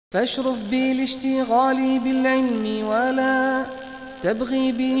فاشرف بالاشتغال بالعلم ولا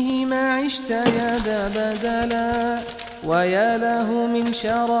تبغي به ما عشت يا ذا بدلا ويا له من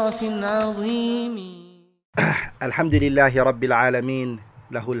شرف عظيم. الحمد لله رب العالمين،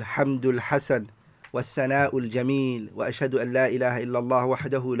 له الحمد الحسن والثناء الجميل، وأشهد أن لا إله إلا الله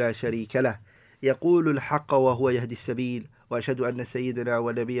وحده لا شريك له يقول الحق وهو يهدي السبيل، وأشهد أن سيدنا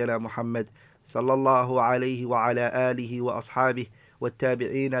ونبينا محمد صلى الله عليه وعلى آله وأصحابه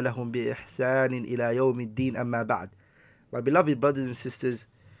والتابعين لهم بإحسان إلى يوم الدين. أما بعد. My beloved brothers and sisters,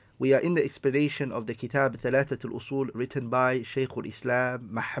 we are in the explanation of the kitab Thalaathatu Al Usool, written by Shaykh al-Islam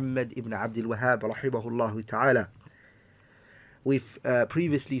Muhammad ibn Abdul Wahhab rahimahullah ta'ala. We've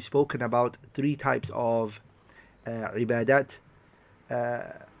previously spoken about three types of ibadat,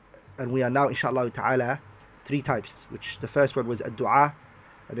 and we are now inshallah ta'ala three types, which the first one was ad-du'a,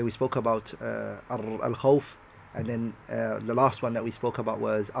 and then we spoke about al-khawf, and then the last one that we spoke about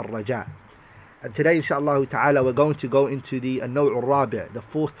was al-raja. And today inshallah ta'ala we're going to go into the an-naw' al-rabi', the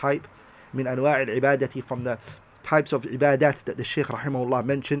fourth type min anwa' al-ibadati, from the types of ibadat that the Shaykh rahimahullah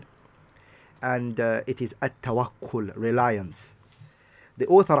mentioned, and it is at-tawakkul, reliance. The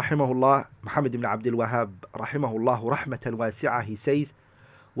author rahimahullah, Muhammad ibn Abdul Wahhab rahimahullah rahmatan wasi'ah, he says,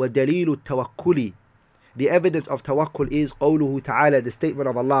 وَدَلِيلُ التَّوَكُّلِ, the evidence of tawakkul is قوله ta'ala, the statement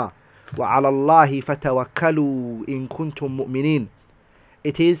of Allah, وَعَلَى اللَّهِ فَتَوَكَّلُوا إِن كُنتُم مُؤْمِنِينَ,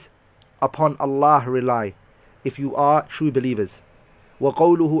 it is upon Allah rely if you are true believers.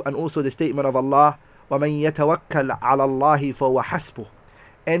 وَقَوْلُهُ, and also the statement of Allah, وَمَنْ يَتَوَكَّلْ عَلَى اللَّهِ فَهُوَ حَسْبُهُ,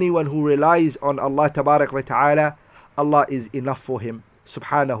 anyone who relies on Allah tabarak wa ta'ala, Allah is enough for him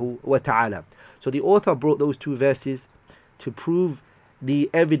subhanahu wa ta'ala. So the author brought those two verses to prove the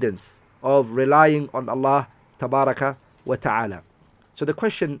evidence of relying on Allah tabaraka wa ta'ala. So the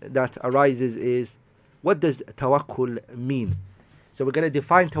question that arises is, what does tawakkul mean? So we're going to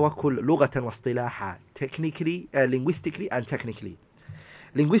define tawakkul lughatan wa istilaha, technically, linguistically and technically.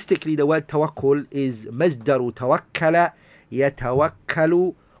 Linguistically, the word tawakkul is مصدر توكل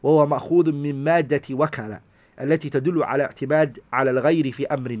يتوكل، وهو مأخوذ من مادة وكل التي تدل على اعتماد على الغير في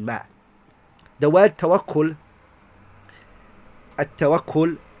أمر ما. The word tawakkul,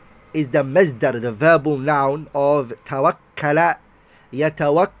 التوكل, is the masdar, the verbal noun of tawakkala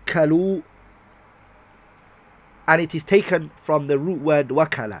yatawakkalu, and it is taken from the root word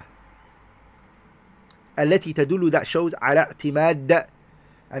wakala, التي تدل, that shows, على اعتماد,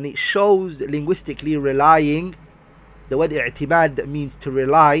 and it shows linguistically relying. The word i'timad means to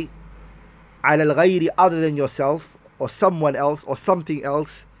rely, على الغير, other than yourself or someone else or something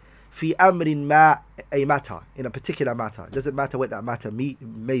else, في أمر ما, a matter, in a particular matter. It doesn't matter what that matter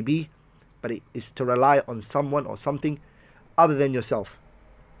may be, but it is to rely on someone or something other than yourself.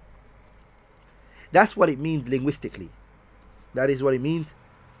 That's what it means linguistically. That is what it means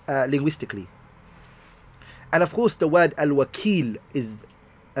linguistically. And of course the word al-wakil is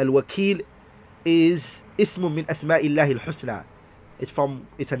ismun min asma'illahi al-husna.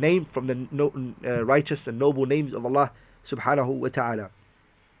 It's a name from the righteous and noble names of Allah subhanahu wa ta'ala.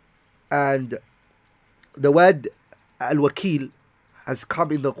 And the word al-wakil has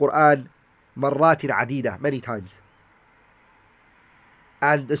come in the Quran marratin adida, many times.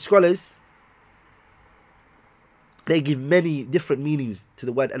 And the scholars, they give many different meanings to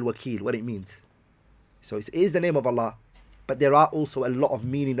the word al-wakil, what it means. So it is the name of Allah, but there are also a lot of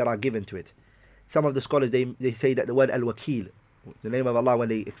meaning that are given to it. Some of the scholars, they say that the word al-wakil, the name of Allah, when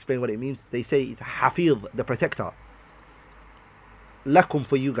they explain what it means, they say it's hafiz, the protector. Lakum,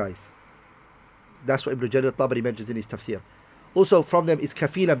 for you guys. That's what Ibn Jarir al-Tabari mentions in his tafsir. Also from them is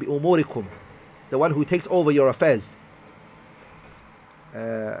kafila bi umurikum, the one who takes over your affairs.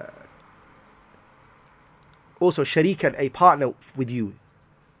 Also sharikan, a partner with you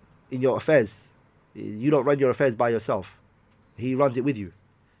in your affairs. You don't run your affairs by yourself. He runs it with you.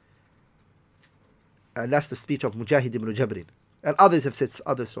 And that's the speech of Mujahid ibn Jabrin. And others have said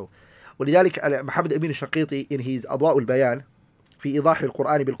others so. ولذلك محمد أمين الشنقيطي, in his أضواء البيان في إيضاح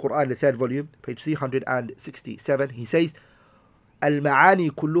القرآن بالقرآن, the third volume, page 367, he says, المعاني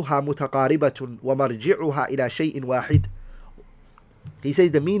كلها متقاربة ومرجعها إلى شيء واحد. He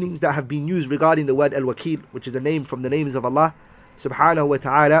says the meanings that have been used regarding the word al-wakil, which is a name from the names of Allah subhanahu wa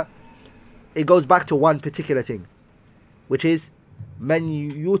ta'ala, it goes back to one particular thing, which is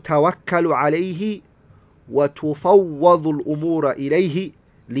من يتوكل عليه وتفوض الأمور إليه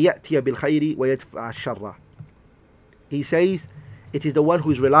ليأتي بالخير ويدفع الشر. He says it is the one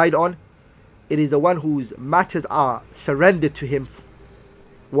who is relied on, it is the one whose matters are surrendered to him.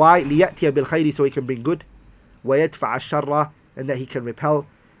 Why? ليأتي بالخير, so he can bring good, ويدفع الشر, and that he can repel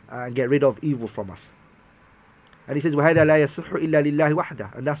and get rid of evil from us. And he says, وَهَذَا لَا يَصِحُّ إِلَّا لِلَّهِ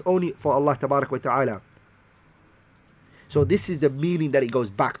وَحْدَهُ. And that's only for Allah tabarak wa ta'ala. So this is the meaning that it goes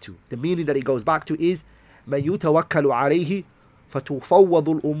back to. The meaning that it goes back to is مَنْ يُتَوَكَّلُ عَلَيْهِ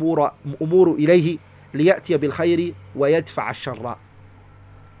فَتُفَوَّضُ الْأُمُورُ إِلَيْهِ لِيَأْتِيَ بِالْخَيْرِ وَيَدْفَعَ الشَّرَّ.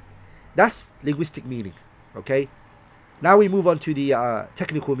 That's linguistic meaning. Okay. Now we move on to the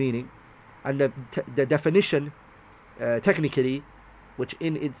technical meaning, and the definition technically, which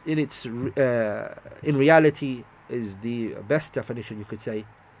in reality is the best definition you could say,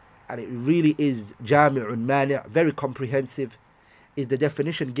 and it really is jami'un mani', very comprehensive, is the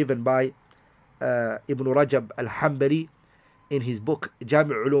definition given by Ibn Rajab al-Hanbali in his book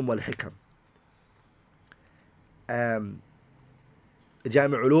Jami' Ulum wal Hikam.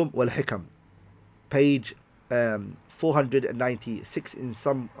 Jami' Ulum wal Hikam, page 496 in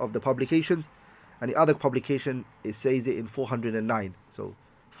some of the publications, and the other publication it says it in 409. So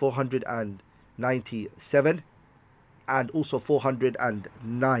 497 and also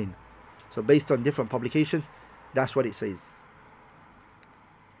 409. So based on different publications, that's what it says.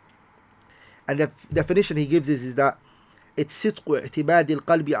 And the definition he gives is that it's صدق اعتماد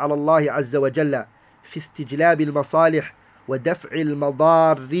القلب على الله عز وجل في استجلاب المصالح ودفع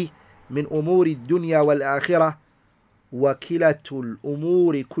المضار من أمور الدنيا والآخرة وكلة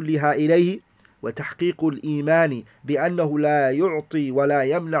الأمور كلها إليه وتحقيق الإيمان بأنه لا يعطي ولا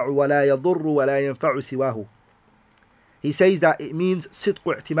يمنع ولا يضر ولا ينفع سواه. He says that it means صدق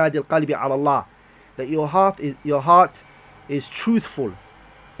اعتماد القلب على الله, that your heart is truthful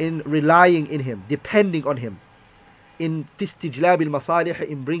in relying in Him, depending on Him, in في استجلاب المصالح,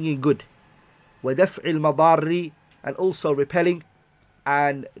 in bringing good, ودفع المضار, and also repelling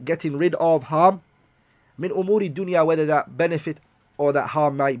and getting rid of harm, من أمور الدنيا, whether that benefit or that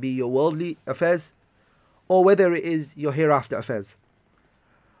harm might be your worldly affairs or whether it is your hereafter affairs.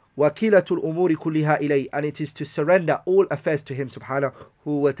 وَكِلَةُ الْأُمُورِ كُلِّهَا إِلَيْهِ, and it is to surrender all affairs to Him subhanahu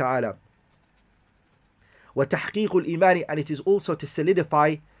wa ta'ala. وَتَحْقِيقُ الْإِيمَانِ, and it is also to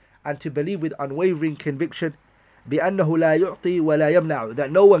solidify and to believe with unwavering conviction بِأَنَّهُ لَا يُعْطِي وَلَا يَمْنَعُ, that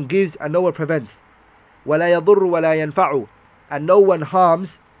no one gives and no one prevents, وَلَا يَضُرُّ وَلَا يَنْفَعُ, and no one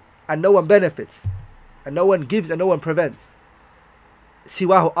harms and no one benefits, and no one gives and no one prevents,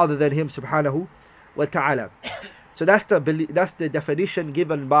 siwahu, other than Him subhanahu wa ta'ala. So that's the definition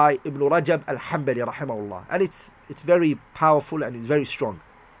given by Ibn Rajab al-Hanbali rahimahullah, and it's very powerful and it's very strong.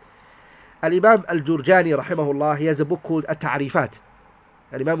 Al-Imam al-Jurjani rahimahullah, he has a book called At-Ta'rifat.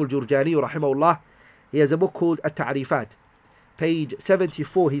 Al-Imam al-Jurjani rahimahullah, he has a book called At-Ta'rifat, page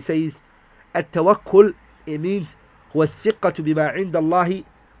 74. He says التوكل, it means هو الثقة بما عند الله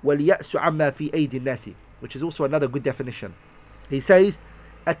واليأس عما في أيدي الناس, which is also another good definition. He says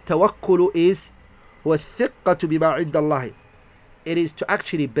التوكل is هو الثقة بما عند الله, it is to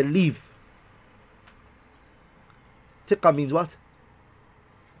actually believe. ثقة means what?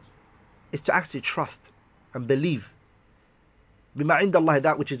 It's to actually trust and believe. بما عند الله,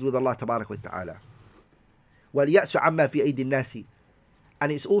 that which is with Allah تبارك وتعالى. واليأس عما في أيدي الناس,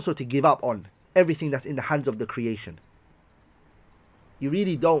 and it's also to give up on everything that's in the hands of the creation. You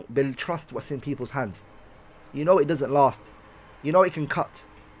really don't trust what's in people's hands. You know it doesn't last. You know it can cut.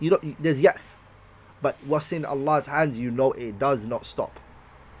 There's yes, but what's in Allah's hands, you know it does not stop.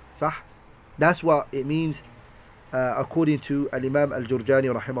 Sah? That's what it means according to Al-Imam Al-Jurjani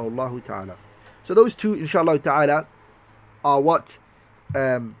rahimahullah ta'ala. So those two, inshallah ta'ala, are what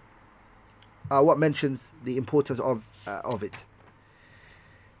mentions the importance of it.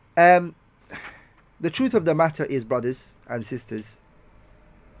 The truth of the matter is, brothers and sisters,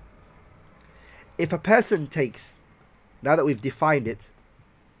 if a person takes, now that we've defined it,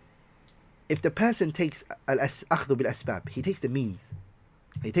 if the person takes al-akhdhu bil-asbab, he takes the means.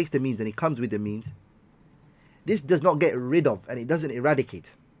 He takes the means and he comes with the means. This does not get rid of and it doesn't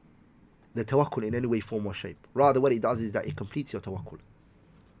eradicate the tawakkul in any way, form or shape. Rather, what it does is that it completes your tawakkul.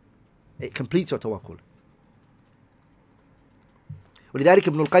 It completes your tawakkul. ولذلك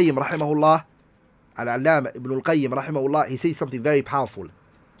ابن القيم رحمه الله, العلامة ابن القيم رحمه الله, he says something very powerful.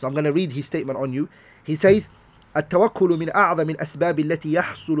 So I'm going to read his statement on you. He says التوكل من أعظم الأسباب التي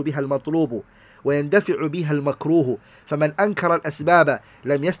يحصل بها المطلوب ويندفع بها المكروه فمن أنكر الأسباب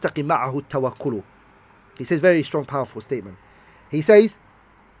لم يستقم معه التوكل. He says very strong, powerful statement. He says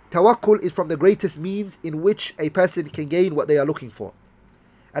tawakkul is from the greatest means in which a person can gain what they are looking for,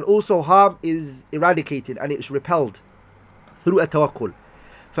 and also harm is eradicated and it's repelled through a tawakkul.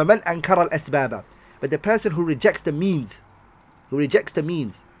 فمن أنكر الأسباب, but the person who rejects the means,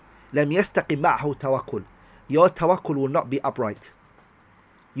 لم يستقم معه التوكل, your tawakkul will not be upright.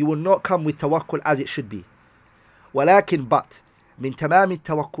 You will not come with tawakkul as it should be. ولكن but من تمام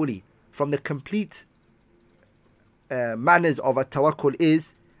التوكل, from the complete manners of a tawakkul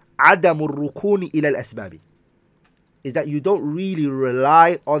is عدم الركون إلى الأسباب, is that you don't really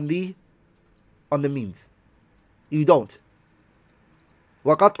rely on the means. You don't.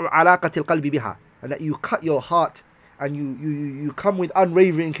 وقطع علاقة القلب بها, and that you cut your heart and you come with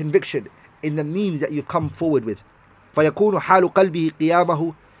unwavering conviction in the means that you've come forward with. فيكون حال قلبه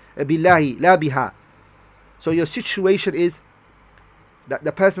قيامه بالله لا بها. So your situation is that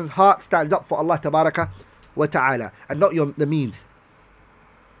the person's heart stands up for Allah tabaraka wa ta'ala and not the means.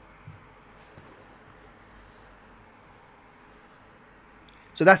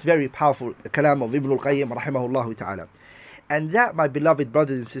 So that's very powerful, the kalam of Ibn al-Qayyim rahimahullah ta'ala. And that, my beloved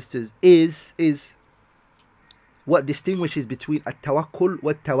brothers and sisters, is what distinguishes between at-tawakkul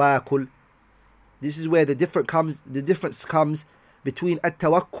wa at-tawakkul. This is where the difference comes between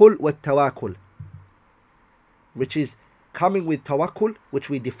at-tawakkul wa at-tawakkul, which is coming with tawakkul, which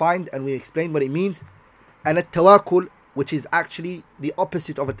we defined and we explained what it means, and at-tawakkul, which is actually the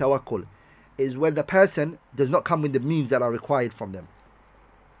opposite of a tawakkul, is when the person does not come with the means that are required from them.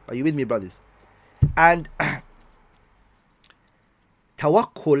 Are you with me, brothers? And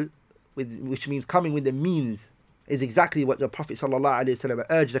tawakkul, which means coming with the means, is exactly what the Prophet ﷺ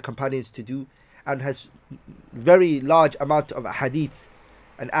urged the companions to do, and has very large amount of hadiths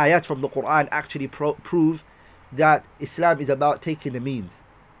and ayat from the Quran actually prove that Islam is about taking the means.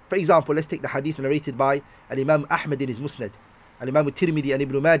 For example, let's take the hadith narrated by Imam Ahmad in his Musnad, Imam Tirmidhi and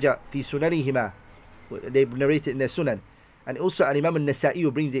Ibn Majah fi sunanihima, they narrate it in their Sunan, and also Imam al-Nasa'i who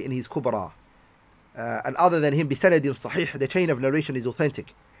brings it in his Kubra, and other than him bisanadin sahih, the chain of narration is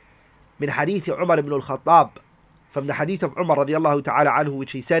authentic. Min hadith Umar ibn al-Khattab, from the hadith of Umar radiallahu ta'ala anhu,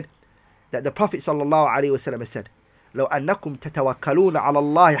 which he said that the Prophet sallallahu alayhi wa sallam said, لو أنكم تتوكلون على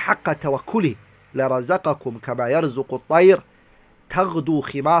الله حق توكله لرزقكم كما يرزق الطير تغدو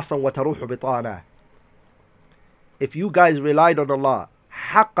خماصا وتروح بطانا. If you guys relied on Allah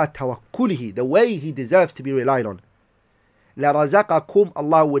حق توكله, the way He deserves to be relied on, لرزقكم,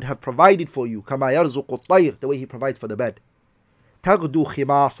 Allah would have provided for you كما يرزق الطير, the way He provides for the bird. تغدو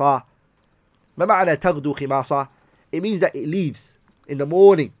خماصا. ما معنى تغدو خماصا? It means that it leaves in the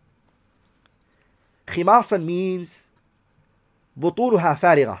morning. خماصا means بطونها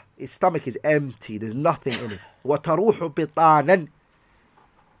فارغة, its stomach is empty, there's nothing in it. وتروح بطانا.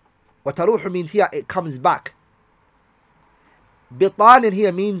 وتروح means here it comes back. بطان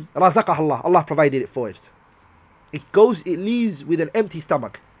here means رزقها الله, Allah provided it for it. It leaves with an empty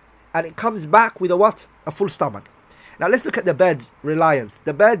stomach, and it comes back with a full stomach. Now let's look at the bird's reliance.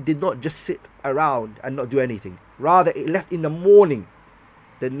 The bird did not just sit around and not do anything. Rather, it left in the morning.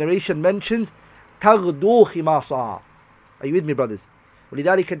 The narration mentions تغدو خماصا. Are you with me, brothers?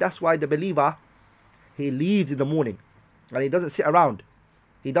 ولذلك, that's why the believer, he leaves in the morning and he doesn't sit around.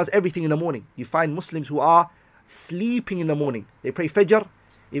 He does everything in the morning. You find Muslims who are sleeping in the morning. They pray Fajr,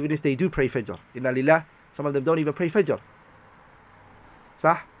 even if they do pray Fajr. Inna lillah, some of them don't even pray Fajr.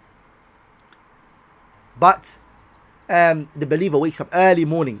 Sah? But the believer wakes up early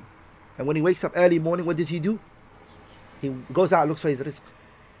morning. And when he wakes up early morning, what does he do? He goes out and looks for his rizq.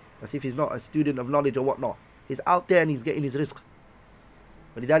 As if he's not a student of knowledge or whatnot. He's out there and he's getting his rizq.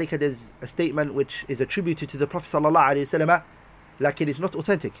 ولذلك, there's a statement which is attributed to the Prophet sallallahu alaihi wasallam, like it is not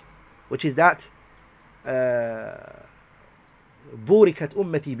authentic, which is that بوركت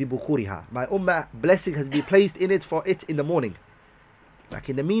أمتي ببكورها. My ummah, blessing has been placed in it for it in the morning. Like,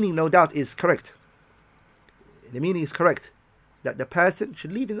 in the meaning, no doubt, is correct. The meaning is correct, that the person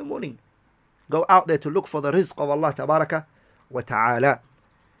should leave in the morning, go out there to look for the rizq of Allah tabaraka wa ta'ala.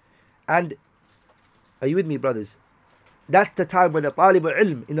 And are you with me, brothers? That's the time when the talib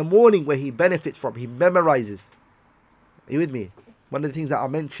al-ilm, in the morning, where he benefits from, he memorizes. Are you with me? One of the things that are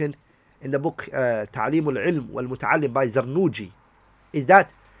mentioned in the book Ta'lim al-Ilm wal-Muta'allim by Zarnuji is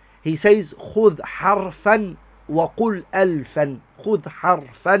that he says خذ حرفا وقل ألفا. خذ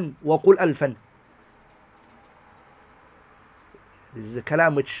حرفا وقل ألفا. This is a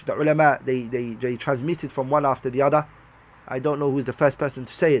kalam which the ulama, they transmitted from one after the other. I don't know who's the first person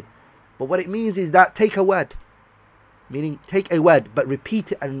to say it. But what it means is that take a word. Meaning, take a word, but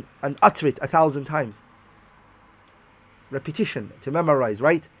repeat it and utter it 1,000 times. Repetition, to memorize,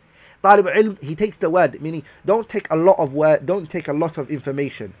 right? Talib al-ilm, he takes the word, meaning don't take a lot of word, don't take a lot of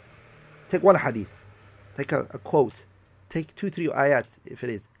information. Take one hadith, take a quote, take 2-3 ayats if it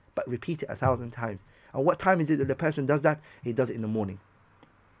is, but repeat it 1,000 times. And what time is it that the person does that? He does it in the morning.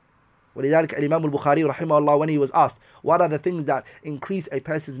 ولذلك Imam al-Bukhari rahimahullah, when he was asked what are the things that increase a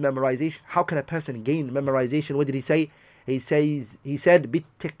person's memorization, how can a person gain memorization, what did he say? He said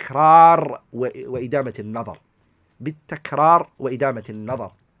بالتكرار وإدامة النظر. بالتكرار وإدامة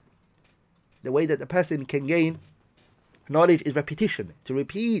النظر. The way that the person can gain Knowledge is repetition, to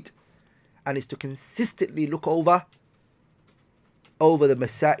repeat, and is to consistently look over the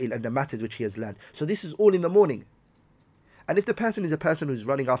masail and the matters which he has learned. So this is all in the morning. And if the person is a person who's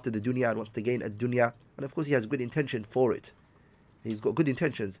running after the dunya and wants to gain a dunya, and of course he has good intention for it, he's got good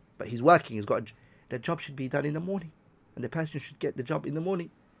intentions, but he's working, the job should be done in the morning, and the person should get the job in the morning.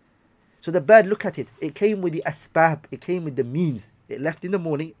 So the bird, look at it, it came with the asbab, it came with the means. It left in the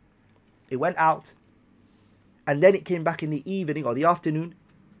morning, it went out, and then it came back in the evening or the afternoon.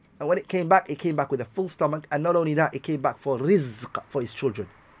 And when it came back with a full stomach. And not only that, it came back for rizq for his children.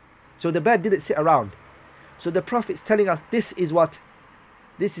 So the bird didn't sit around. So the Prophet's telling us this is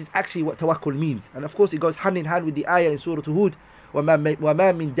actually what tawakkul means. And of course it goes hand in hand with the ayah in Surah Hud. وَمَا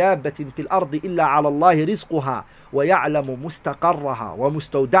مِن دَابَّةٍ فِي الْأَرْضِ إِلَّا عَلَى اللَّهِ رِزْقُهَا وَيَعْلَمُ مُسْتَقَرَّهَا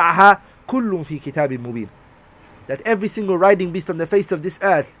وَمُسْتَوْدَعَهَا كُلٌّ فِي كِتَابٍ مُبِينٍ. That every single riding beast on the face of this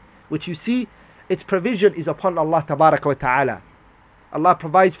earth, which you see, its provision is upon Allah Tabaraka wa Ta'ala. Allah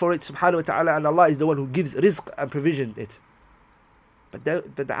provides for it subhanahu wa ta'ala, and Allah is the one who gives rizq and provision it. But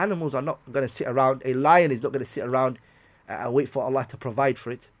the animals are not going to sit around. A lion is not going to sit around and wait for Allah to provide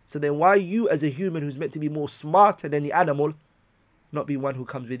for it. So then why you as a human who's meant to be more smarter than the animal not be one who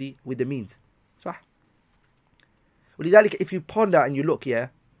comes with the means? صح? ولذلك if you ponder and you look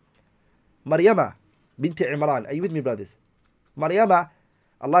here, Maryama bint Imran, are you with me, brothers? Maryama,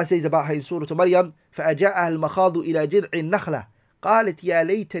 Allah says about her in Surah Maryam, فَأَجَاءَهَا الْمَخَاضُ إِلَى جِذْعِ النَّخْلَةِ قالت يا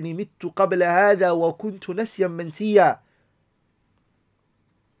ليتني مت قبل هذا وكنت نسيا منسيا.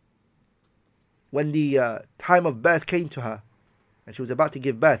 When the time of birth came to her and she was about to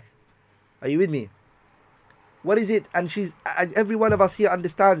give birth, are you with me? What is it? And every one of us here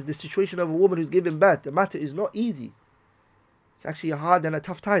understands the situation of a woman who's giving birth. The matter is not easy. It's actually a hard and a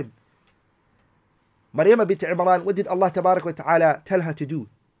tough time. Maryam bint Imran, what did Allah Tabarak wa Ta'ala tell her to do?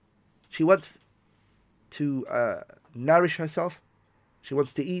 She wants to nourish herself. She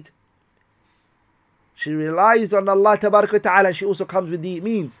wants to eat. She relies on Allah Tabarak wa Ta'ala. She also comes with the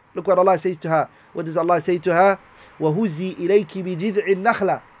means. Look what Allah says to her. What does Allah say to her? وَهُزِّي إِلَيْكِ بِجِذْعِ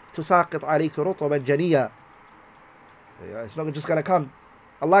النَّخْلَةِ تُسَاقِطْ عَلَيْكِ رُطَبًا جَنِيًّا. It's not just going to come.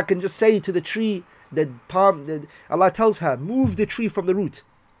 Allah can just say to the tree, Allah tells her, move the tree from the root.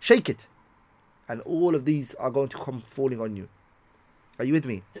 Shake it. And all of these are going to come falling on you. Are you with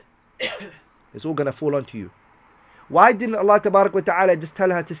me? It's all going to fall onto you. Why didn't Allah Tabarak wa Ta'ala just tell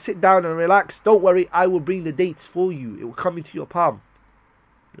her to sit down and relax? Don't worry, I will bring the dates for you. It will come into your palm.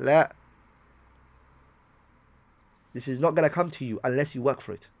 La. This is not going to come to you unless you work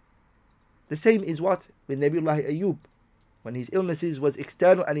for it. The same is what? With Nabiullah Ayyub. When his illnesses was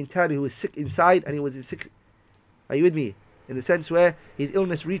external and internal, he was sick inside and he was sick. Are you with me? In the sense where his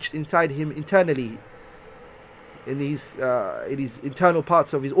illness reached inside him internally. In his internal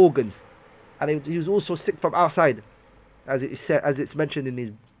parts of his organs. And he was also sick from outside. As it's mentioned in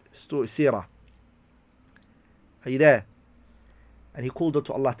his story, Sirah. Are you there? And he called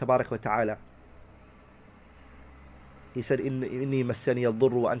unto Allah Tabarak wa Ta'ala. He said, Inni massani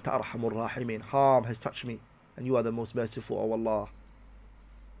al-dhurru wa anta arhamur rahimin. Harm has touched me, and you are the most merciful, O Allah.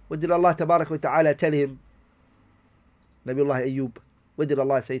 What did Allah Tabarak wa Ta'ala tell him? Nabiullah Ayyub. What did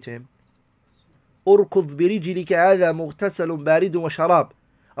Allah say to him? Urkud birijlika hadha mughtasalun baridun wa sharab.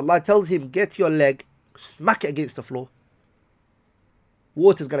 Allah tells him, get your leg, smack it against the floor.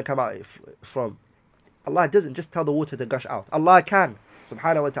 Water's going to come out from. Allah doesn't just tell the water to gush out. Allah can,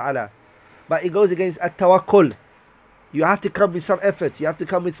 subhanahu wa ta'ala. But it goes against at-tawakkul. You have to come with some effort. You have to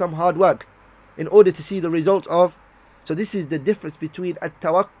come with some hard work in order to see the results of. So this is the difference between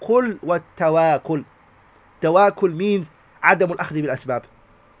at-tawakkul wa tawakkul. Tawakkul means adamul akhdi bil asbab.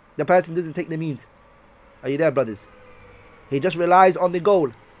 The person doesn't take the means. Are you there, brothers? He just relies on the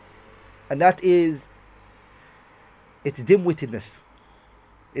goal. And that is, it's dim-wittedness.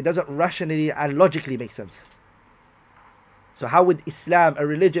 It doesn't rationally and logically make sense. So how would Islam, a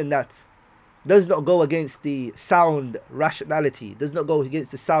religion that does not go against the sound rationality, does not go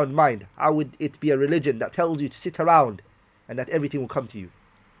against the sound mind, how would it be a religion that tells you to sit around and that everything will come to you?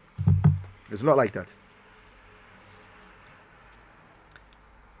 It's not like that.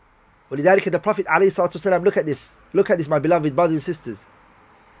 ولذلك the Prophet ﷺ, look at this, my beloved brothers and sisters.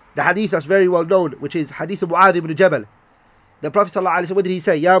 The hadith that's very well known, which is hadith of Mu'adh ibn Jabal. The Prophet ﷺ, what did he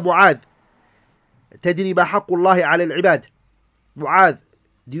say? Ya Mu'adh, تدري ما حق الله على العباد. Mu'adh,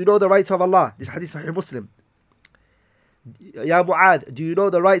 do you know the rights of Allah? This hadith Sahih Muslim. Ya Mu'adh, do you know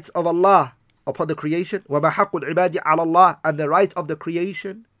the rights of Allah upon the creation? وَمَا حَقُّ الْعِبَادِ عَلَى اللَّهِ, and the right of the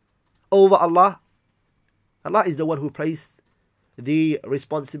creation over Allah. Allah is the one who placed the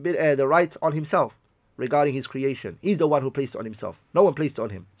responsibility, the rights on himself regarding his creation. He's the one who placed it on himself. No one placed it on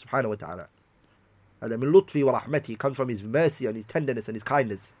him, subhanahu wa ta'ala. And min lutfi wa rahmati comes from His mercy and His tenderness and His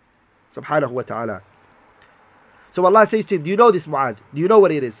kindness. Subhanahu wa ta'ala. So Allah says to him, do you know this, Mu'adh? Do you know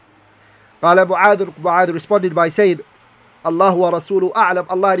what it is? قال Mu'adh responded by saying, Allah wa rasuluhu a'lam,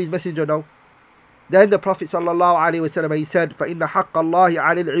 Allah and His messenger know. Then the Prophet sallallahu alayhi wa sallam, he said, فَإِنَّ حَقَّ اللَّهِ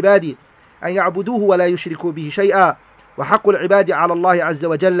عَلَى الْعِبَادِ أَن يَعْبُدُوهُ وَلَا يُشْرِكُوا بِهِ شَيْئًا وَحَقُّ الْعِبَادِ عَلَى اللَّهِ عَزَّ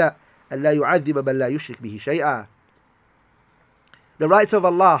وَجَلَّ أَن لَا يُعَذِّبَ مَن لَا يُشْرِكْ بِهِ شَيْئًا. The rights of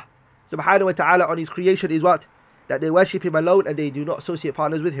Allah subhanahu wa ta'ala on His creation is what? That they worship Him alone and they do not associate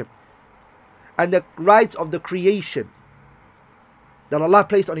partners with Him. And the rights of the creation that Allah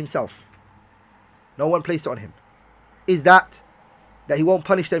placed on Himself, no one placed on Him, is that He won't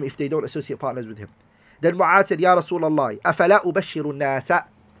punish them if they don't associate partners with Him. Then Mu'adh said, Ya Rasulullah, أَفَلَا أُبَشِّرُ النَّاسَ?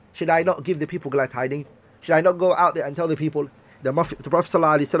 Should I not give the people glad tidings? Should I not go out there and tell the people? The Prophet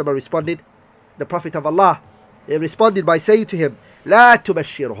sallallahu alayhi wa sallam responded, the Prophet of Allah, he responded by saying to him, لَا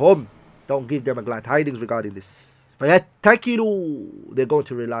تُبَشِّرْهُمْ, don't give them a glad tidings regarding this. فَيَتَّكِلُوا, they're going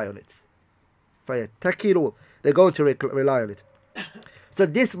to rely on it. فَيَتَّكِلُوا, they're going to rely on it. So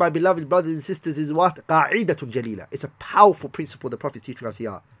this, my beloved brothers and sisters, is what? قَاعِدَةٌ جَلِيلَةٌ. It's a powerful principle the Prophet is teaching us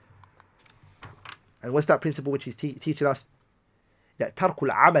here. And what's that principle which he's teaching us? That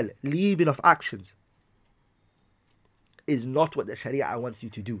tarkul amal, leaving of actions, is not what the Sharia wants you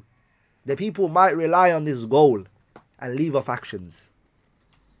to do. The people might rely on this goal and leave off actions.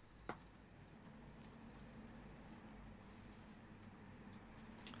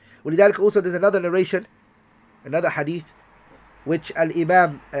 ولذلك also there's another narration, another hadith, which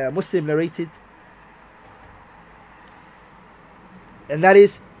Al-Imam Muslim narrated. And that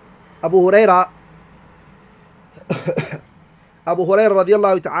is Abu Hurairah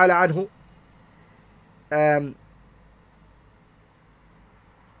radiallahu ta'ala anhu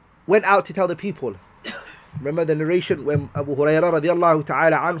went out to tell the people. Remember the narration when Abu Hurairah radiallahu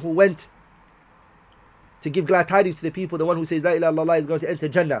ta'ala anhu went to give glad tidings to the people, the one who says La ilaha illallah is going to enter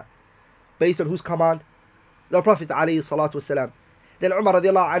Jannah. Based on whose command? The Prophet alayhi salatu wasalam. Then Umar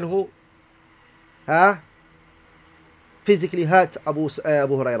radiallahu anhu physically hurt Abu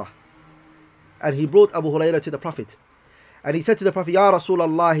Hurairah. And he brought Abu Hurairah to the Prophet. And he said to the Prophet, Ya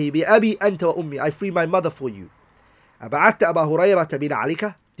Rasulallah, bi abi anta wa ummi, I free my mother for you. Aba'atta Abu Hurairah bin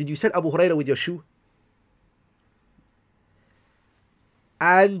alika? Did you send Abu Hurairah with your shoe?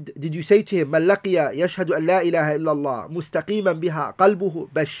 And did you say to him, من لقي يشهد أن لا إله إلا الله مستقيما بها قلبه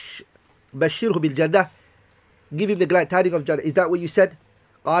بشره بالجنة? Give him the glad tidings of Jannah. Is that what you said?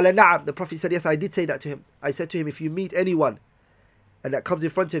 قال نعم. The Prophet said, yes, I did say that to him. I said to him, if you meet anyone and that comes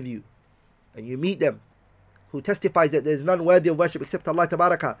in front of you and you meet them who testifies that there is none worthy of worship except Allah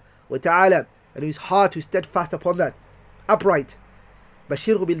tabaraka wa ta'ala, and whose heart is steadfast upon that, upright,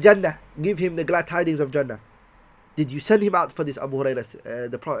 bashirhu bil Jannah, give him the glad tidings of Jannah. Did you send him out for this? Abu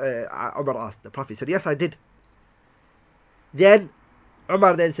Hurairah, Umar asked. The Prophet said, yes, I did. Then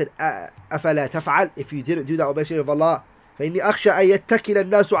Umar then said, أَفَلَا تَفْعَلْ? If you didn't do that, O Messenger of Allah, فَإِنِّي أَخْشَى أَن يَتَّكِلَ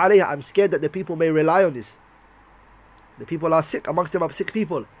النَّاسُ عَلَيْهَا, I'm scared that the people may rely on this. The people are sick, amongst them are sick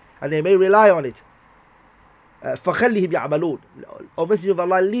people, and they may rely on it. فَخَلِّهِمْ يَعْمَلُونَ, O Messenger of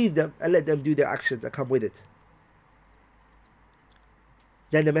Allah, leave them and let them do their actions that come with it.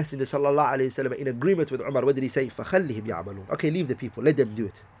 Then the Messenger sallallahu alayhi wa sallam, in agreement with Umar, what did he say? فَخَلِّهِمْ يَعْمَلُونَ. Okay, leave the people, let them do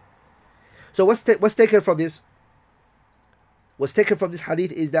it. So what's taken from this? What's taken from this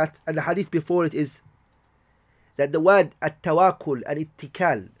hadith is that, and the hadith before it is, that the word at-tawakkul and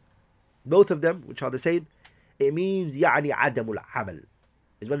ittikal, both of them, which are the same, it means يعني عدم العمل.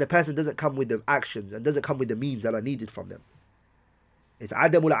 Is when the person doesn't come with the actions and doesn't come with the means that are needed from them. It's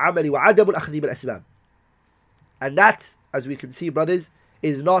عدم العمل وعدم الأخذ بالأسباب. And that, as we can see, brothers,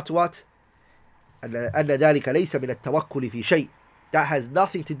 is not what? أن ذلك ليس من التوكل في شيء. That has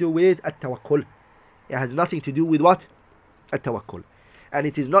nothing to do with التوكل. It has nothing to do with what? التوكل. And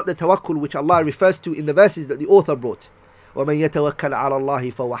it is not the tawakkul which Allah refers to in the verses that the author brought. وَمَنْ يَتَوَكَّلْ عَلَى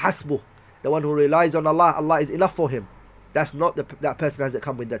اللَّهِ فَهُوَ حَسْبُهُ. The one who relies on Allah, Allah is enough for him. That's not that person hasn't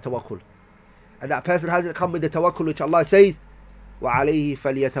come with the tawakkul. And that person hasn't come with the tawakkul which Allah says, وَعَلَيْهِ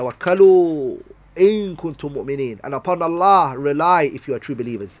فَلْيَتَوَكَّلُوا إِن كُنْتُم مُؤْمِنِينَ. And upon Allah rely if you are true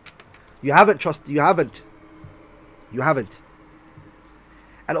believers. You haven't trusted, you haven't.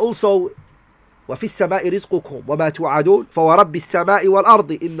 And also, وفي السماء رزقكم وما توعدون فورب السماء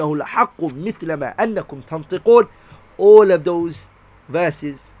والأرض إنه لحق مثل ما أنكم تنطقون. All of those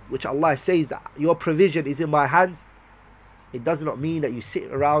verses which Allah says that your provision is in my hands, it does not mean that you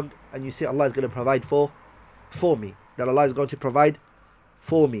sit around and you say Allah is going to provide for me, that Allah is going to provide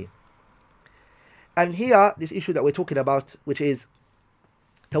for me. And here, this issue that we're talking about, which is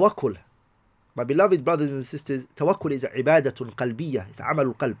tawakkul. My beloved brothers and sisters, tawakkul is ibadatun qalbiyah. It's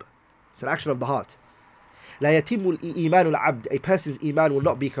amalul qalb. It's an action of the heart. لا يتم الإيمان العبد, a person's iman will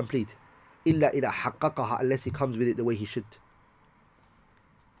not be complete إلا إذا حققها, unless he comes with it the way he should.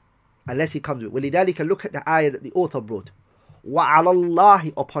 Unless he comes with it. ولذلك, look at the ayah that the author brought. وعلى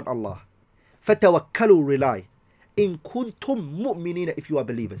الله, upon Allah. فتوكلوا, rely. إن كنتم مؤمنين, if you are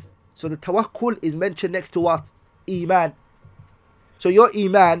believers. So the tawakkul is mentioned next to what? Iman. So your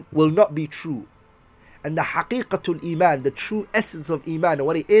iman will not be true. And the haqiqatul iman, the true essence of iman, and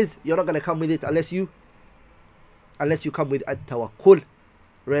what it is, you're not going to come with it unless you come with at-tawakkul,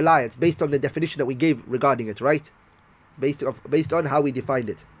 reliance, based on the definition that we gave regarding it, right? Based on how we defined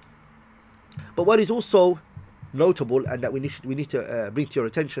it. But what is also notable, and that we need to bring to your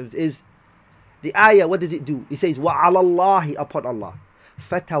attentions, is the ayah. What does it do? It says وَعَلَى اللَّهِ, upon Allah.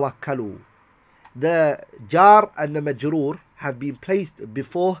 فَتَوَكَّلُوا. The jar and the majroor have been placed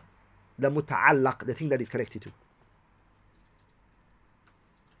before the muta'allaq, the thing that is connected to.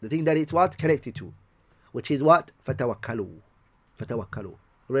 The thing that it's what? Connected to. Which is what? فَتَوَكَّلُوا. فَتَوَكَّلُوا.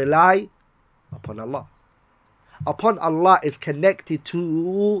 Rely upon Allah. Upon Allah is connected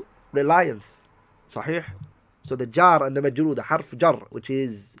to reliance. Sahih? So the jar and the majroor, the harf jar, which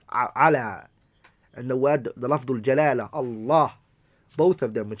is ala, and the word, the lafdul jalala, Allah, both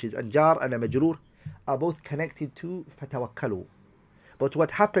of them, which is anjar and a majroor, are both connected to fatawakkalu. But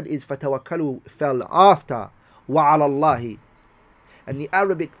what happened is fatawakkalu fell after وَعَلَى اللَّهِ. And the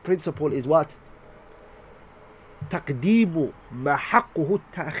Arabic principle is what? تقديم ما حقه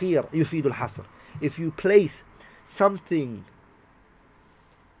التأخير يفيد الحصر. If you place something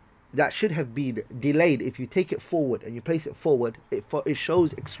that should have been delayed, if you take it forward and you place it forward, it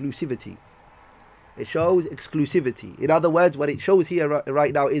shows exclusivity. It shows exclusivity. In other words, what it shows here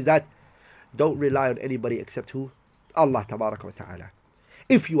right now is that don't rely on anybody except who? Allah tabaraka wa ta'ala.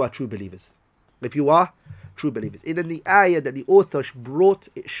 If you are true believers. If you are true believers. And then the ayah that the author brought,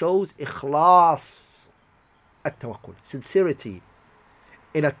 it shows ikhlas at-tawakkul, sincerity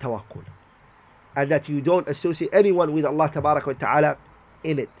in at-tawakkul. And that you don't associate anyone with Allah tabaraka wa ta'ala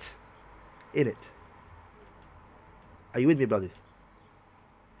in it. In it. Are you with me, brothers?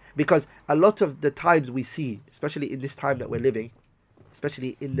 Because a lot of the times we see, especially in this time that we're living,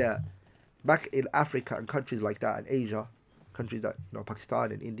 especially back in Africa and countries like that, and Asia, countries that,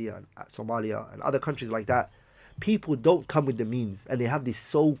 Pakistan and India and Somalia and other countries like that, people don't come with the means, and they have this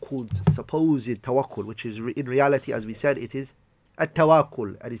so-called supposed tawakkul, which is in reality, as we said, it is a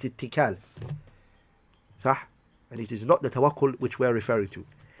tawakkul, and it's ittikal. Sah? And it is not the tawakkul which we're referring to.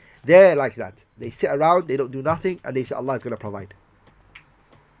 They're like that. They sit around, they don't do nothing, and they say Allah is going to provide.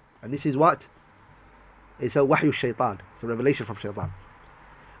 And this is what? It's a wahyu shaitan. It's a revelation from shaitan.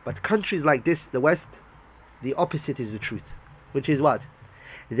 But countries like this, the West, the opposite is the truth. Which is what?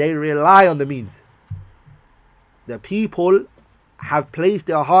 They rely on the means. The people have placed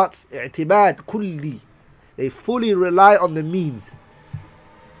their hearts, i'timad kulli. They fully rely on the means.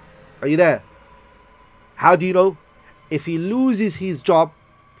 Are you there? How do you know? If he loses his job,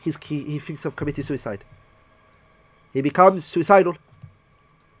 he thinks of committing suicide. He becomes suicidal.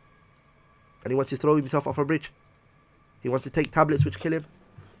 And he wants to throw himself off a bridge. He wants to take tablets which kill him.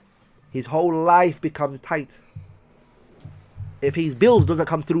 His whole life becomes tight. If his bills doesn't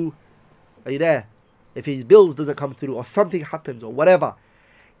come through, are you there? If his bills doesn't come through, or something happens, or whatever,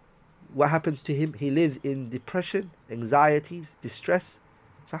 what happens to him? He lives in depression, anxieties, distress.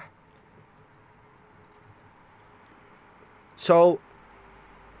 So,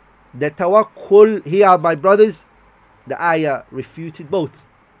 the tawakkul here, my brothers, the ayah refuted both.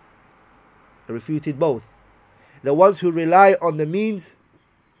 Refuted both. The ones who rely on the means,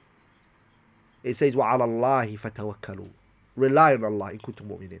 it says وَعَلَى اللَّهِ فَتَوَكَّلُوا. Rely on Allah in kuntum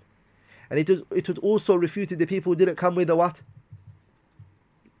mu'minin. And it was also refuted the people who didn't come with the what?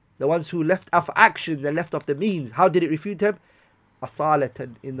 The ones who left off actions and left off the means. How did it refute them?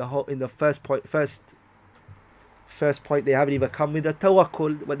 Asalatan, in the first point, they haven't even come with the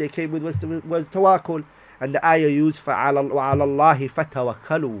tawakkul. What they came with was tawakkul. And the ayah used وَعَلَى اللَّهِ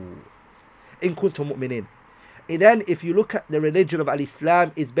فَتَوَكَّلُوا in kuntum mu'minin. And then if you look at the religion of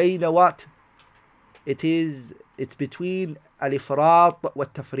al-Islam, it's bayna what? It's between al-ifrat wa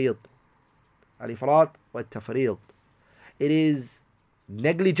tafrid. Al-ifrat wa tafrid. It is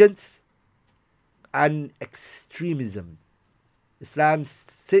negligence and extremism. Islam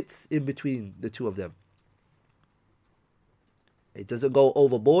sits in between the two of them. It doesn't go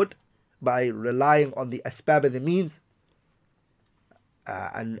overboard by relying on the asbab and the means,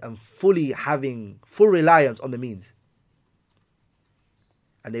 and fully having full reliance on the means.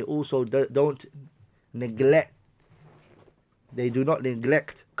 And they also don't neglect. They do not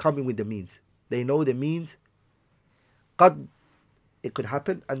neglect coming with the means. They know the means. It could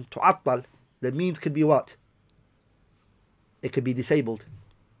happen, and tu'attal. The means could be what? it could be disabled.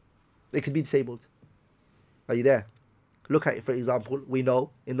 It could be disabled. Are you there? Look at it, for example. We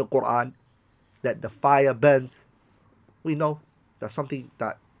know in the Quran that the fire burns. We know that's something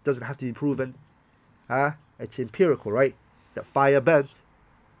that doesn't have to be proven. It's empirical, right? That fire burns.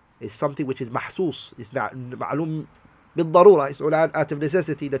 It's something which is mahsus. It's not ma'lum bil-darura. It's out of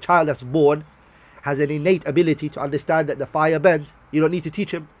necessity. The child that's born has an innate ability to understand that the fire burns. You don't need to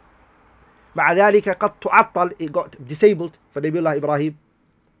teach him. مع ذلك قد تعطل. It got disabled for Nabiullah Ibrahim.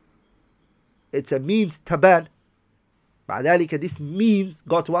 It's a means to burn. مع ذلك this means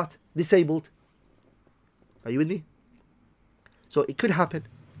got what? Disabled. Are you with me? So it could happen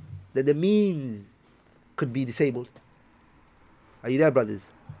that the means could be disabled. Are you there, brothers?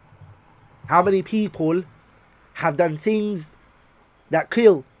 How many people have done things that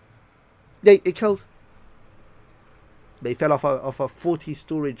kill? It kills. They fell off a 40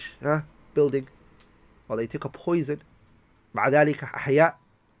 storage building, or they took a poison. مع ذلك أحياء.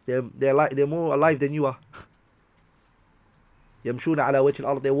 They're more alive than you are. يمشون على وجه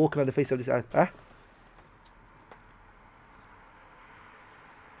الأرض. They're walking on the face of this earth.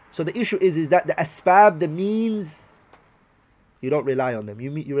 So the issue is that the asbab, the means, you don't rely on them.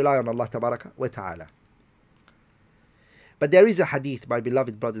 You rely on Allah tabaraka wa ta'ala. But there is a hadith, my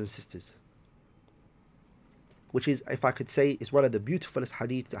beloved brothers and sisters, which is, if I could say, is one of the beautifulest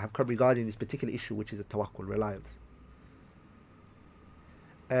hadiths that have come regarding this particular issue, which is a tawakkul, reliance.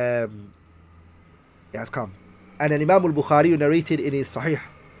 It has come. And Imam al-Bukhari narrated in his Sahih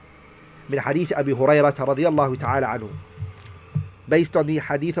من حديث أبي هريرة رضي الله تعالى عنه, based on the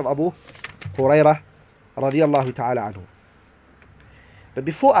hadith of Abu Hurairah رضي الله تعالى عنه. But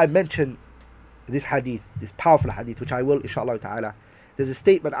before I mention this hadith, this powerful hadith, which I will inshallah ta'ala, there's a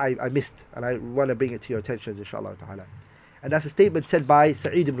statement I missed, and I want to bring it to your attention inshallah ta'ala. And that's a statement said by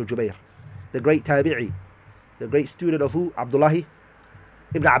Sa'id ibn Jubayr, the great tabi'i, the great student of who? Abdullah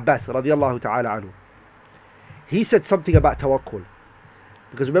ibn Abbas radiyallahu ta'ala anhu. He said something about tawakkul.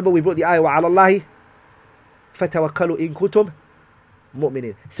 Because remember we brought the ayah وَعَلَى اللَّهِ فَتَوَكَّلُوا إِن كُنتُمْ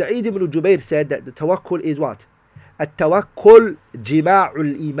مُؤْمِنِينَ. Sa'id ibn Jubayr said that the tawakkul is what? التوكل جماع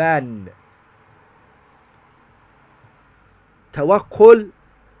الإيمان. Tawakkul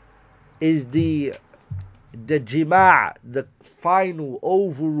is the jima', the final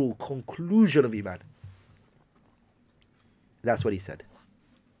overall conclusion of Iman. That's what he said.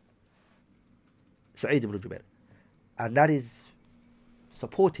 Sa'id ibn Jubayr. And that is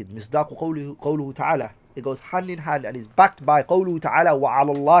supported. مصداق قوله تعالى. It goes hand in hand and is backed by قوله تعالى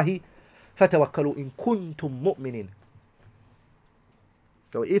وعلى الله فَتَوَكَّلُوا إِن كُنتُم مُؤْمِنِينَ.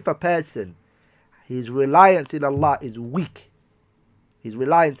 So if a person, his reliance in Allah is weak,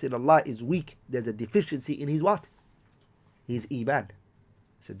 there's a deficiency in his what? His iman.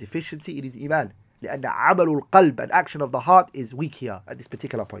 It's a deficiency in his iman. لأن عمل القلب, an action of the heart, is weak here at this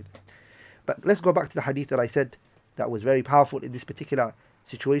particular point. But let's go back to the hadith that I said that was very powerful in this particular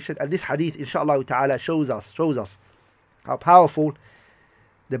situation. And this hadith, inshallah ta'ala, shows us how powerful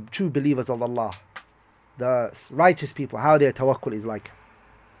the true believers of Allah, the righteous people, how their tawakkul is like.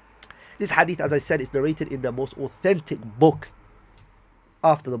 This hadith, as I said, is narrated in the most authentic book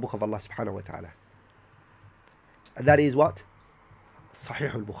after the book of Allah subhanahu wa ta'ala. And that is what?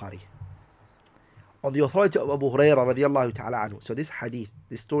 Sahih al-Bukhari. On the authority of Abu Hurairah radiallahu ta'ala anhu. So this hadith,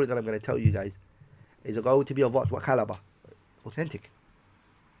 this story that I'm going to tell you guys, is going to be of what? What caliber? Authentic.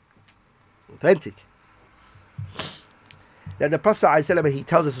 Then the Prophet ﷺ, he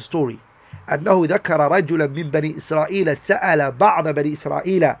tells us a story. أنه ذكر رجلا من بني إسرائيل سأل بعض بني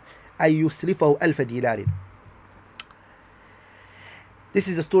إسرائيل أن يسلفه 1000 دينار. This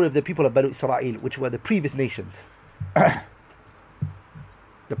is the story of the people of Banu Israel, which were the previous nations. The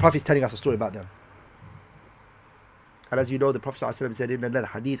Prophet is telling us a story about them. And as you know, the Prophet ﷺ said in another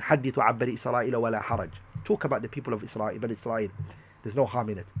hadith, حدثوا عن بني إسرائيل ولا حرج. Talk about the people of Israel, Banu Israel. There's no harm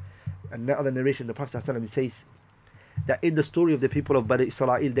in it. And in the other narration, the Prophet ﷺ says that in the story of the people of Banu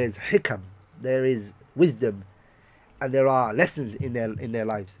Israel, there's hikam, there is wisdom, and there are lessons in their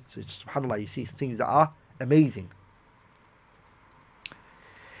lives. So subhanAllah, you see things that are amazing.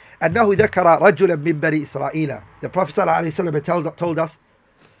 أنه ذكر رجلا من بني إسرائيل. The Prophet ﷺ told us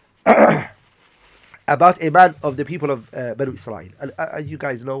about a man of the people of Banu Israel. As you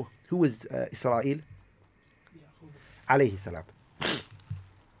guys know, who was Israel? Alayhi salam.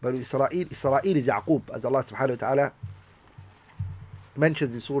 Banu Israel is Yaqub, as Allah subhanahu wa ta'ala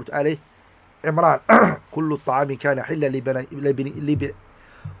mentions in Surah Ali Imran. كل الطعام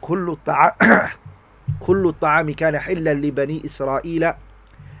كان حلا لبني إسرائيل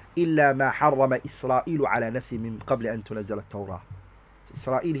إلا ما حرم إسرائيل على نفسه من قبل أن تنزل التوراة.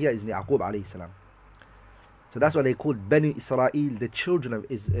 Israel here is Yaqub alayhi salam. So that's why they called Bani Israel, the children of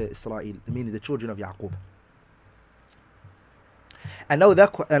Israel, meaning the children of Yaqub. أنه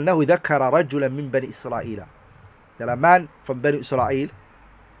ذكر رجلا من بني إسرائيل. That a man from Bani Israel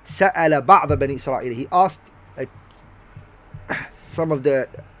سأل بعض بني إسرائيل. He asked some of the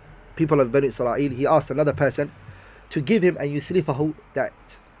people of Bani Israel, he asked another person to give him and yuslifahu, that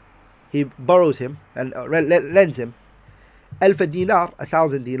he borrows him and lends him 1,000 dinar,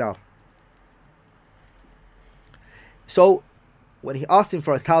 1,000 dinar. So when he asked him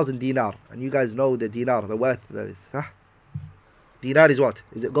for 1,000 dinar, and you guys know the dinar, the worth that is, huh? Dinar is what?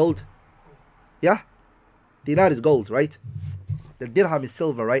 Is it gold? Yeah? Dinar is gold, right? The dirham is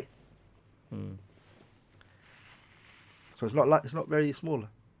silver, right? So it's not very small.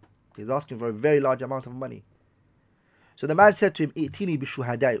 He's asking for a very large amount of money. So the man said to him, "I'tini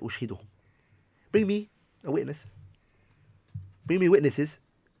bishuhada'i ushhiduhum." Bring me a witness. Bring me witnesses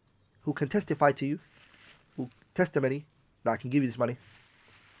who can testify to you, who testimony that I can give you this money.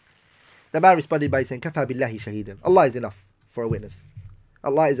 The man responded by saying, "Kafa billahi shahidan." Allah is enough for a witness.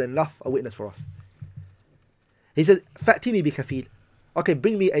 Allah is enough a witness for us. He says, "Fa'tini bi kafil." Okay,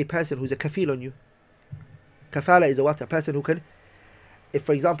 bring me a person who's a kafil on you. Kafala is a what? A person who can, if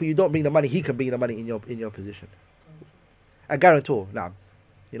for example you don't bring the money, he can bring the money in your position. A guarantor, naam.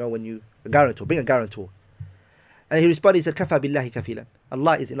 You know, when you, a guarantor, bring a guarantor. And he responded, he said, "Kafa billahi kafilan."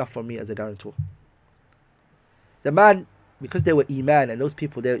 Allah is enough for me as a guarantor. The man, because they were iman, and those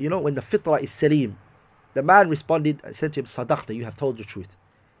people there, you know, when the fitra is salim, the man responded and said to him, "Sadaqta, you have told the truth.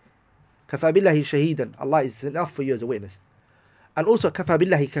 Kafa billahi shahidan." Allah is enough for you as a witness. And also, "Kafa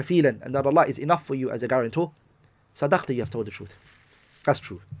billahi kafilan," and that Allah is enough for you as a guarantor. Sadaqta, you have told the truth. That's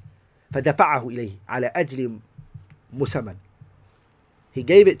true. فَدَفَعَهُ إِلَيْهِ عَلَى أَجْلٍ مُسَمًّى. He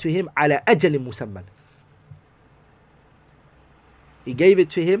gave it to him على أجل مسمى. He gave it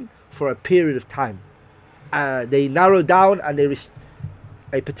to him for a period of time. They narrowed down and they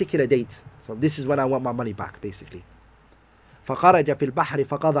a particular date. So this is when I want my money back, basically. فَخَرَجَ فِي الْبَحْرِ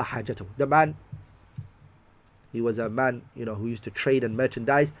فَقَضَى حَاجَتَهُ. The man, he was a man, you know, who used to trade and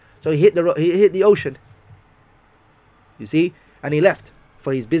merchandise. So he hit the ocean. You see? And he left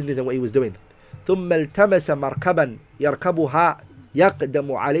for his business and what he was doing. ثُمَّ الْتَمَسَ مَرْكَبًا يَرْكَبُهَا يَقْدَمُ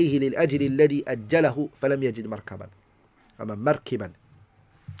عَلَيْهِ لِلْأَجْلِ الَّذِي أَجَّلَهُ فَلَمْ يَجِدْ مَرْكَبًا. مَرْكِبًا.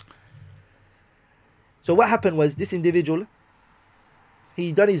 So what happened was, this individual,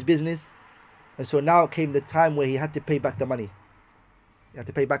 he done his business, and so now came the time where he had to pay back the money. He had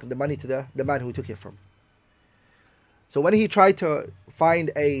to pay back the money to the man who he took it from. So when he tried to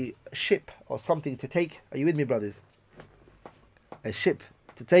find a ship or something to take, are you with me, brothers? A ship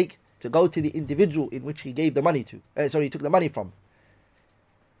to take, to go to the individual in which he gave the money to. He took the money from.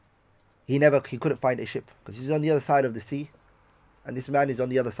 He couldn't find a ship, because he's on the other side of the sea, and this man is on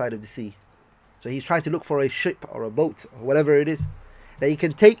the other side of the sea. So he's trying to look for a ship or a boat or whatever it is that he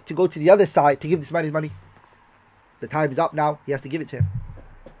can take to go to the other side to give this man his money. The time is up now, he has to give it to him.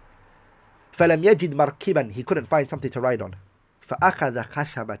 فَلَمْ يَجِدْ مَرْكِبًا. He couldn't find something to ride on. فَأَخَذَ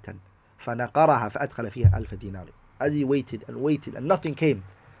خَشَبَةً فَنَقَرَهَا فَأَدْخَلَ فِيهَا أَلْفَ دِينَارٍ. As he waited and waited and nothing came,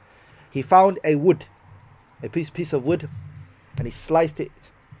 he found a piece of wood, and he sliced it,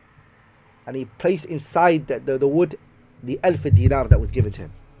 and he placed inside the wood the 1,000 dinar that was given to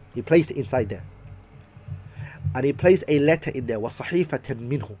him. He placed it inside there, and he placed a letter in there, وَصَحِيفَةً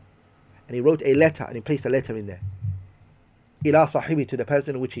مِنْهُ, and he wrote a letter, and he placed a letter in there, إِلَى صَاحِبِهِ, to the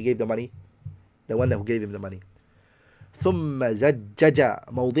person which he gave the money, the one who gave him the money. ثُمَّ زَجَّجَ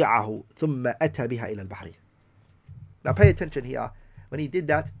مَوْضِعَهُ ثُمَّ أَتَى بِهَا إِلَى الْبَحْرِ. Now pay attention here. When he did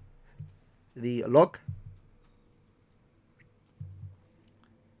that, the log,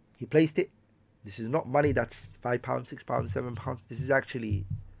 he placed it. This is not money that's £5, £6, £7. This is actually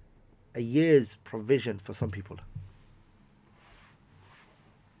a year's provision for some people.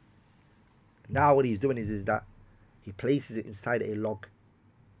 Now what he's doing is that he places it inside a log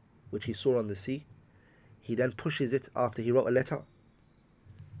which he saw on the sea. He then pushes it after he wrote a letter.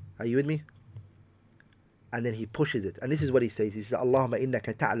 Are you with me? And then he pushes it. And this is what he says. He says, "Allahumma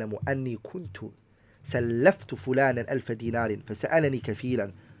innaka ta'lamu anni kuntu sallaftu fulanan alfa dinarin fasa'alani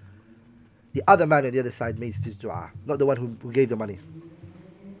kafilan." The other man on the other side makes this dua, not the one who gave the money.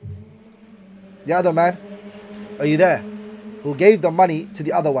 The other man, are you there? Who gave the money to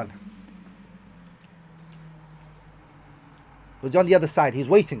the other one. Was on the other side. He's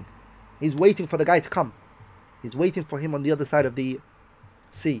waiting. He's waiting for the guy to come. He's waiting for him on the other side of the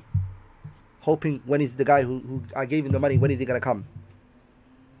sea, hoping, when is the guy who I gave him the money, when is he going to come?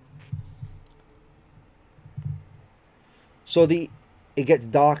 So it gets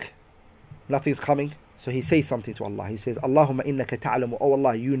dark, nothing's coming. So he says something to Allah. He says, Allahumma innaka ta'lamu, oh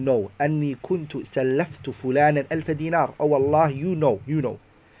Allah, you know, anni kuntu sallaftu fulanan alfa dinar. Oh Allah, you know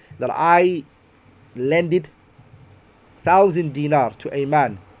that I lended 1,000 dinar to a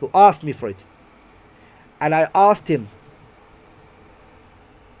man who asked me for it. And I asked him,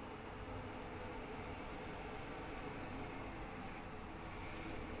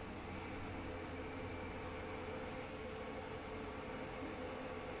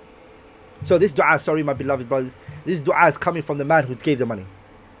 so this dua, sorry my beloved brothers, this dua is coming from the man who gave the money.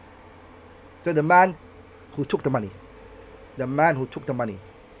 So the man who took the money,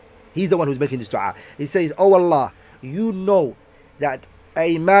 he's the one who's making this dua. He says, oh Allah, you know that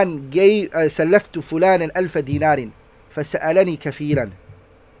a man gave salaftu fulanan alfa dinarin fasa'alani kafiran.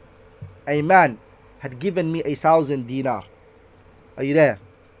 A man had given me 1,000 dinar. Are you there?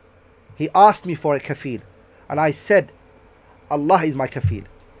 He asked me for a kafil, and I said, Allah is my kafil.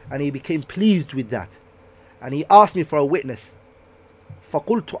 And he became pleased with that. And he asked me for a witness.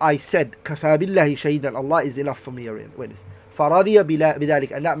 فَقُلْتُ, I said, كَفَى بِاللَّهِ شَهِيدًا, Allah is enough for me a witness. فَرَضِيَ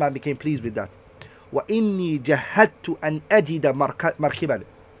بِذَلِكَ, and that man became pleased with that. وَإِنِّي جَهَدْتُ أَنْ أَجِدَ مَرْكِبًا,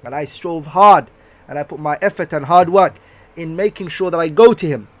 and I strove hard, and I put my effort and hard work in making sure that I go to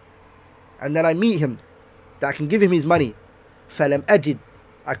him, and then I meet him, that I can give him his money. فَلَمْ أَجِدْ,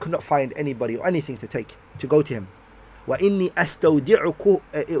 I could not find anybody or anything to go to him. وإني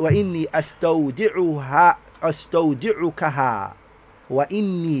أستودعكها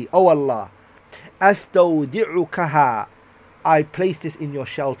وإني, oh Allah, أستودعكها, I place this in your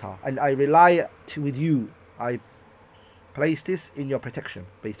shelter and I rely with you. I place this in your protection,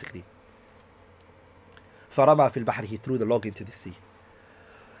 basically. فرمى في البحر, he threw the log into the sea.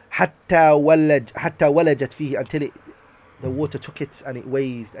 حتى ولجت فيه, until the water took it and it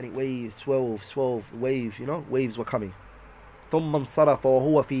waved, swelled, waves, waves were coming. ثم انصرف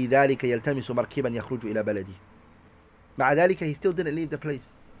وهو في ذلك يلتمس مركبا يخرج إلى بلده. مع ذلك, he still didn't leave the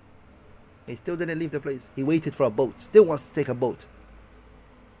place. He waited for a boat. Still wants to take a boat.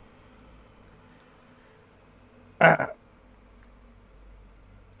 The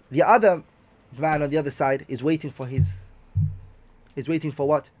other man on the other side is waiting for what? He's waiting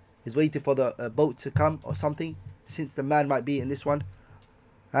for the boat to come or something, since the man might be in this one,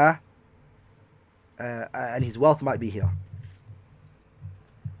 and his wealth might be here.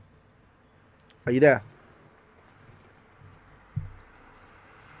 Are you there?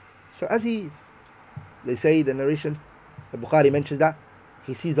 So as they say, the narration, the Bukhari mentions that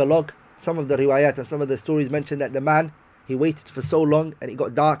he sees a log. Some of the riwayat and some of the stories mention that the man, he waited for so long and it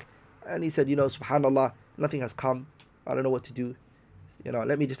got dark, and he said, subhanallah, nothing has come, I don't know what to do,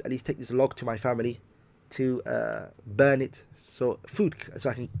 let me just at least take this log to my family to burn it, so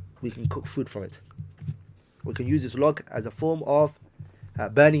we can cook food from it. We can use this log as a form of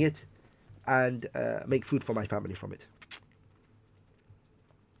burning it and make food for my family from it.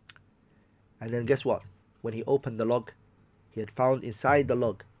 And then guess what? When he opened the log, he had found inside the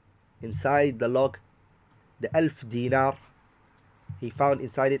log, the 1,000 dinar, he found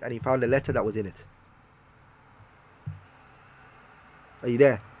inside it, and he found a letter that was in it. Are you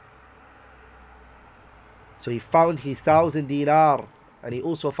there? So he found his 1,000 dinar, and he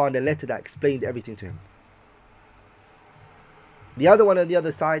also found a letter that explained everything to him. The other one on the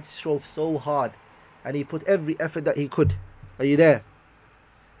other side strove so hard, and he put every effort that he could. Are you there?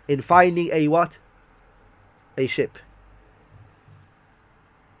 In finding a what? A ship.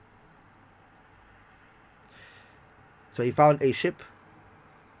 So he found a ship.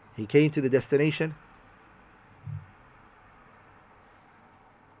 He came to the destination.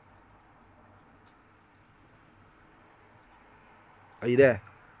 Are you there?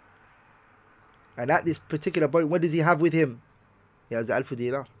 And at this particular point, what does he have with him? He has 1,000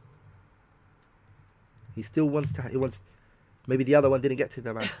 dinar. He still wants maybe the other one didn't get to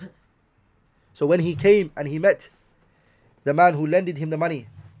the man. So when he came and he met the man who lended him the money,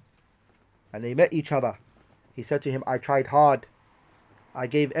 and they met each other, he said to him, I tried hard. I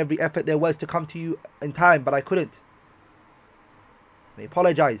gave every effort there was to come to you in time, but I couldn't. And he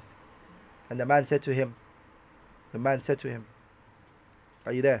apologized. And the man said to him,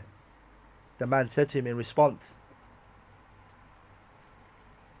 are you there? The man said to him in response,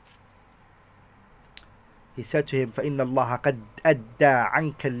 he said to him, فَإِنَّ اللَّهَ قَدْ أَدَّى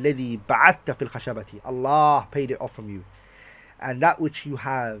عَنْكَ الَّذِي بَعَثْتَ فِي الْخَشَبَةِ. Allah paid it off from you. And that which you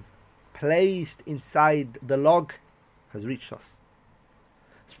have placed inside the log has reached us.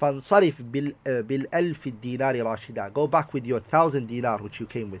 فَانْصَرِفْ بِالْأَلْفِ الدِّينَارِ رَاشِدًا. Go back with your 1,000 dinar which you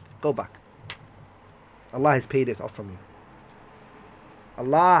came with. Go back. Allah has paid it off from you.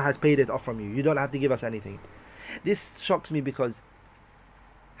 Allah has paid it off from you. You don't have to give us anything. This shocks me because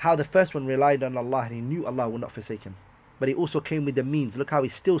how the first one relied on Allah and he knew Allah would not forsake him. But he also came with the means. Look how he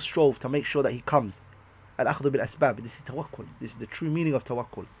still strove to make sure that he comes. Al-akhdhu bil-asbab. This is tawakkul. This is the true meaning of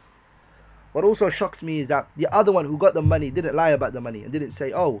tawakkul. What also shocks me is that the other one who got the money didn't lie about the money and didn't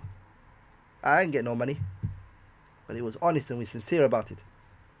say, oh, I ain't get no money. But he was honest and was sincere about it.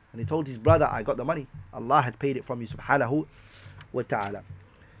 And he told his brother, I got the money. Allah had paid it from you, subhanahu wa ta'ala.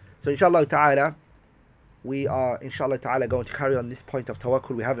 So inshallah ta'ala, we are inshallah ta'ala going to carry on this point of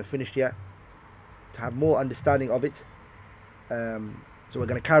tawakkul. We haven't finished yet, to have more understanding of it. So we're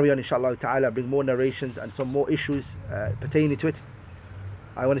going to carry on inshallah ta'ala, bring more narrations and some more issues pertaining to it.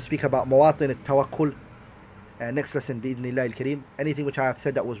 I want to speak about mawatin al-tawakkul next lesson bi'idhnillah al-kareem. Anything which I have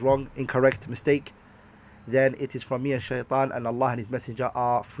said that was wrong, incorrect, mistake, then it is from me and shaitan, and Allah and his messenger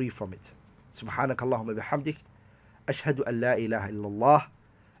are free from it. Subhanakallahumma bihamdik ashhadu an la ilaha illallah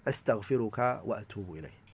astaghfiruka wa atubu ilayh.